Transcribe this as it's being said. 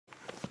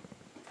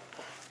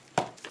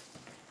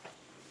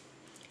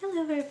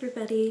Hello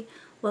everybody,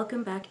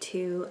 welcome back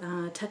to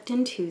Tucked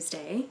In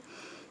Tuesday.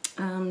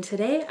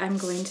 Today I'm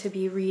going to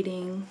be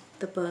reading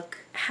the book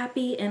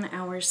Happy in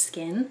Our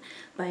Skin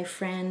by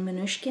Fran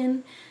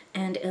Manushkin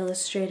and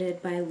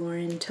illustrated by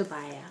Lauren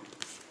Tobia.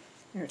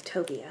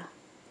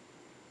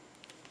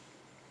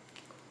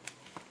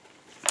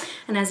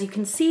 And as you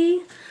can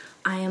see,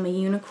 I am a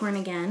unicorn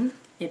again.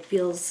 It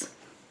feels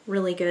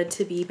really good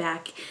to be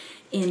back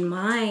in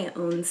my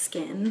own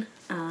skin.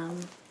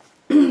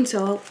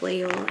 So hopefully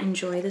you'll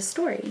enjoy the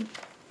story.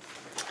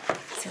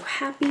 So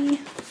happy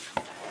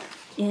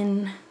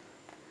in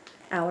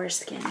our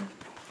skin.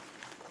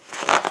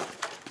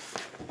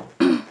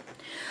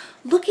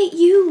 Look at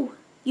you!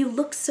 You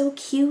look so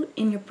cute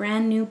in your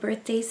brand new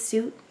birthday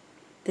suit.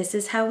 This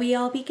is how we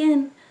all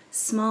begin,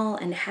 small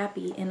and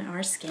happy in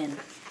our skin.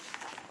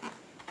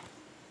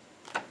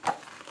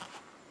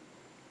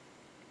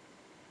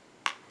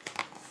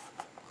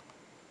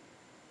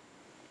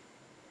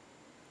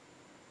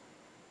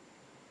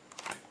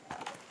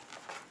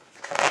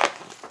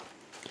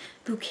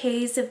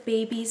 Bouquets of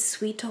babies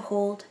sweet to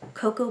hold,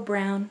 cocoa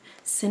brown,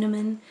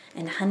 cinnamon,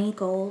 and honey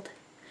gold.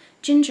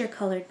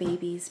 Ginger-colored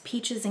babies,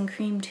 peaches and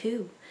cream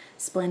too.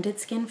 Splendid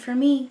skin for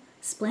me,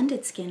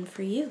 splendid skin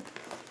for you.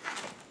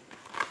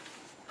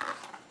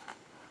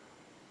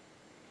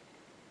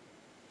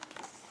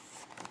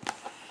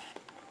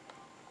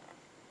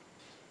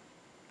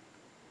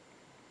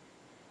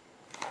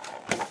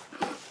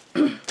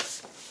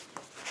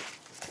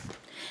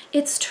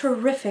 It's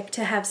terrific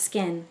to have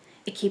skin.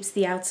 It keeps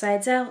the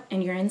outsides out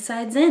and your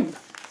insides in.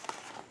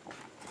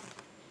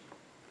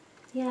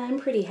 Yeah, I'm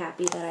pretty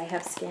happy that I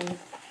have skin.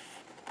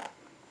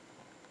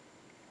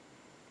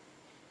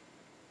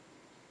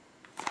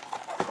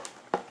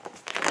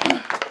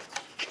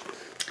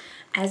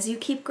 As you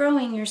keep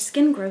growing, your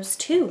skin grows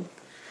too.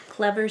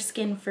 Clever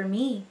skin for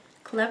me,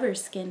 clever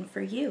skin for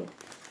you.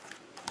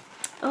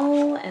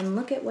 Oh, and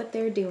look at what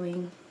they're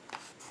doing.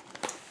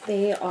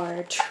 They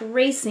are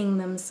tracing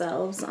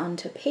themselves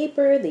onto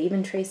paper. They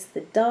even trace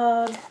the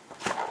dog.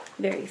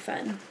 Very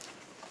fun.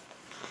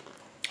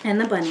 And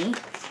the bunny.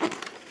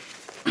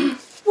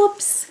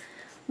 Whoops!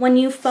 When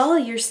you fall,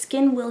 your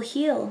skin will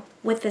heal.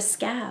 With the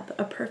scab,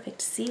 a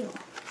perfect seal.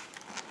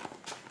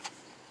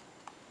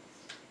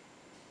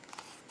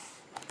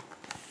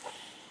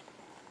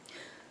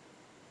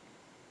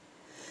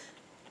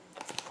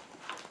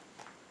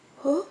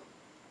 Oh?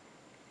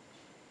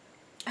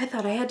 I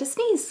thought I had to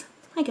sneeze.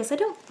 I guess I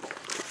don't.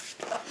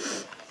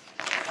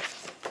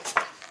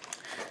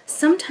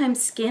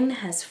 Sometimes skin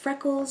has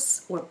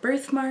freckles or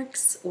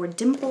birthmarks or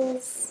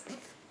dimples.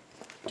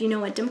 Do you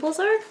know what dimples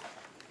are?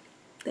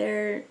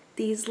 They're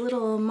these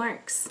little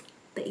marks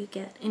that you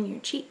get in your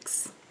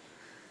cheeks.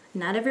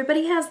 Not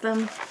everybody has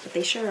them, but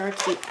they sure are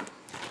cute.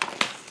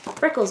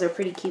 Freckles are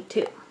pretty cute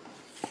too.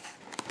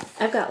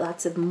 I've got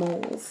lots of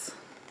moles,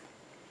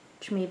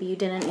 which maybe you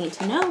didn't need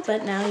to know,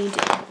 but now you do.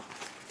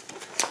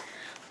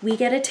 We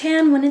get a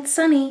tan when it's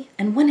sunny,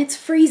 and when it's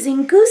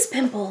freezing, goose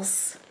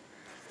pimples.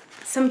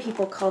 Some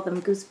people call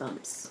them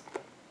goosebumps.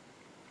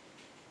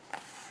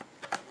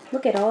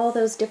 Look at all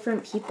those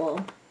different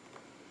people.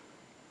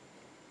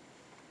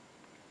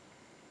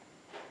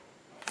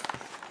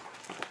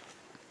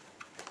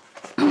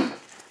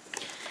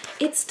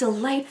 It's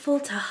delightful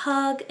to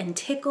hug and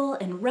tickle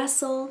and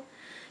wrestle,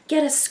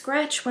 get a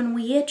scratch when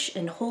we itch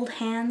and hold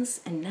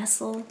hands and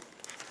nestle.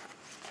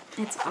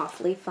 It's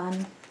awfully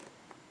fun.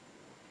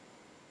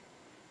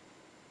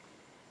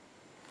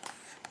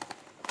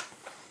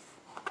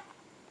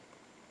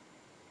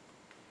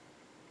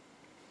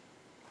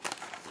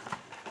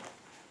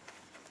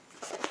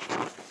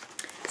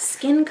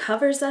 Skin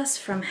covers us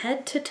from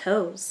head to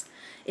toes.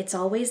 It's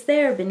always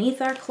there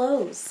beneath our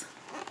clothes.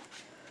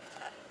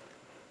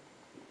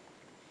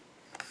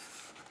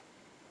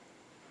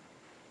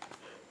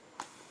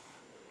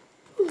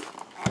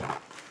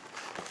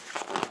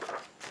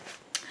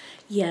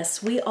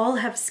 Yes, we all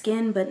have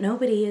skin, but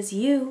nobody is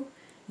you.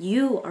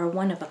 You are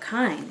one of a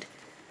kind.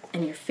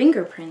 And your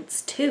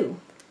fingerprints, too.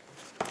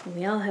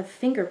 We all have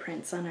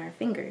fingerprints on our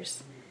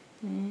fingers.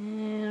 I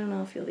don't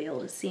know if you'll be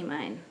able to see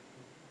mine.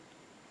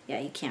 Yeah,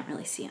 you can't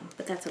really see them,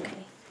 but that's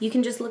okay. You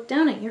can just look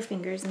down at your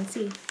fingers and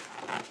see.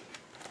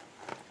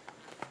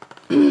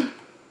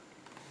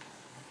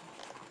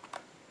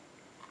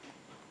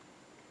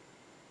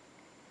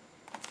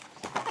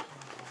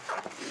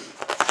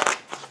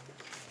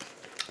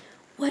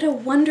 What a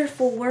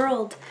wonderful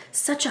world,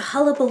 such a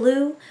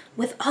hullabaloo,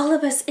 with all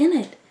of us in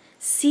it.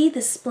 See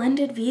the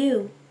splendid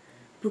view.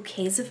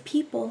 Bouquets of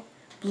people,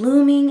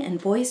 blooming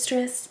and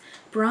boisterous,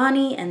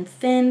 brawny and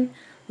thin,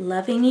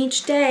 loving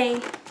each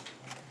day.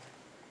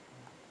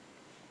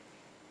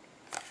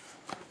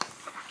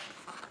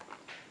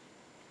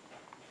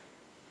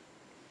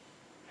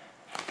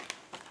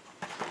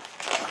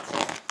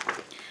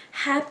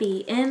 Happy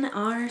in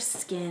our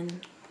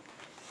skin.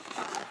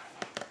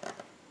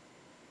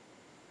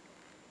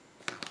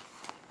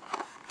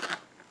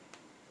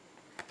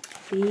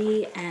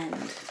 The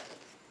end.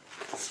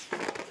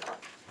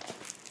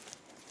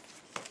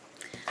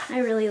 I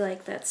really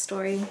like that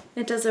story.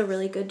 It does a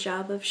really good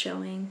job of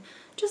showing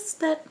just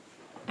that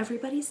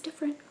everybody's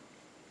different.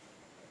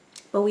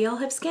 But we all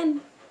have skin.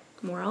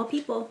 We're all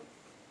people.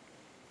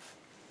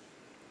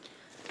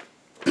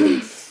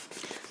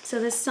 So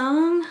the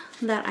song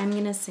that I'm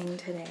going to sing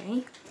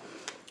today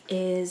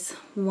is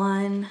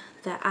one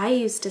that I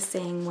used to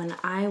sing when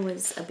I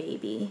was a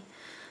baby.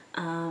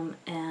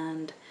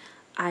 And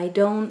I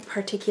don't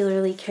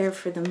particularly care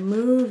for the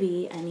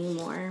movie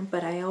anymore,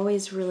 but I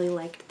always really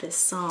liked this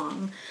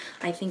song.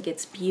 I think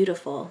it's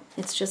beautiful.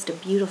 It's just a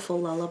beautiful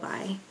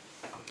lullaby.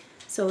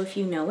 So if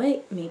you know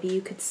it, maybe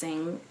you could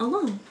sing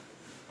along.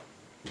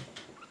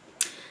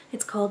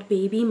 It's called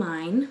Baby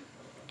Mine,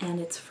 and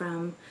it's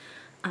from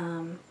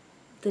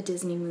the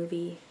Disney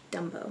movie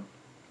Dumbo.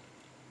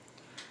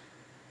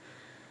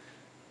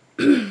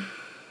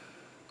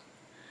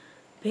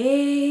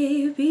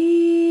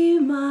 Baby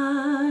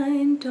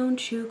mine,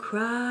 don't you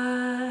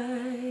cry.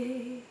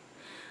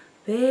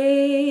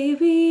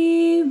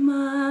 Baby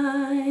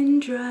mine,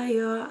 dry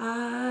your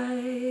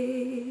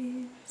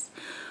eyes.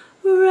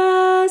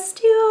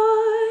 Rest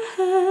your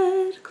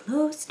head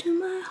close to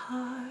my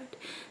heart,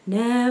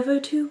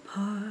 never to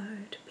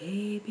part,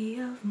 baby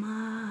of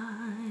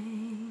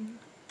mine.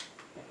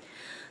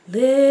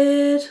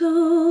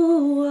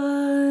 Little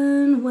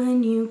one,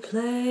 when you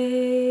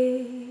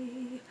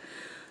play,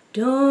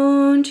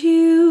 don't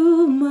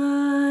you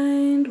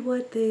mind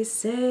what they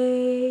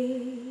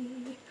say.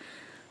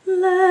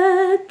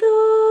 Let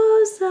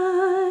those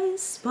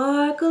eyes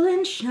sparkle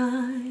and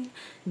shine,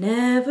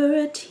 never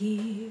a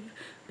tear,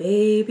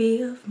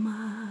 baby of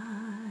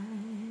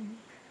mine.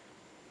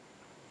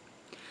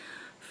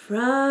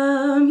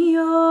 From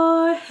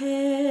your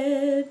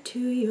head to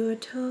your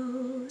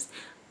toes,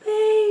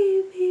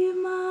 baby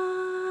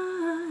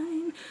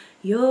mine,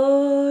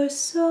 you're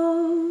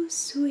so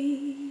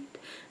sweet,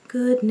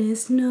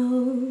 goodness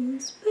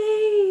knows,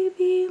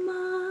 baby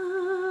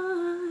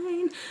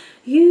mine.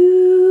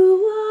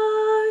 You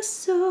are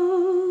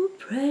so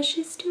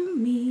precious to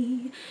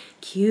me,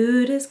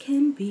 cute as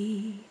can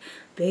be,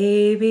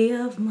 baby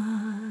of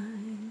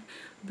mine,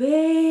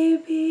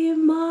 baby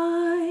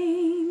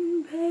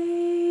mine,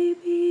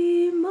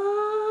 baby mine.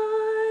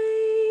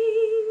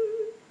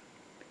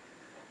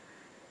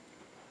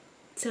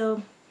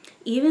 So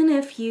even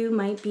if you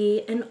might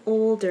be an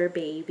older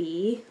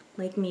baby,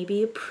 like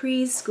maybe a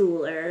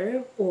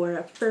preschooler or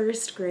a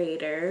first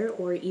grader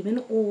or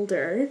even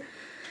older,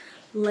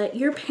 let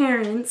your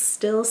parents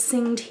still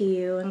sing to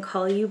you and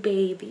call you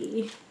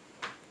baby,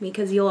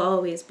 because you'll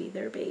always be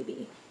their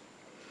baby.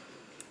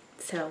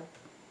 So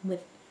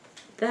with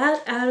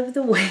that out of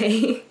the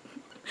way,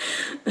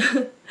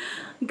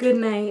 good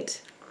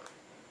night,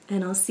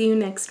 and I'll see you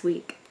next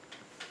week.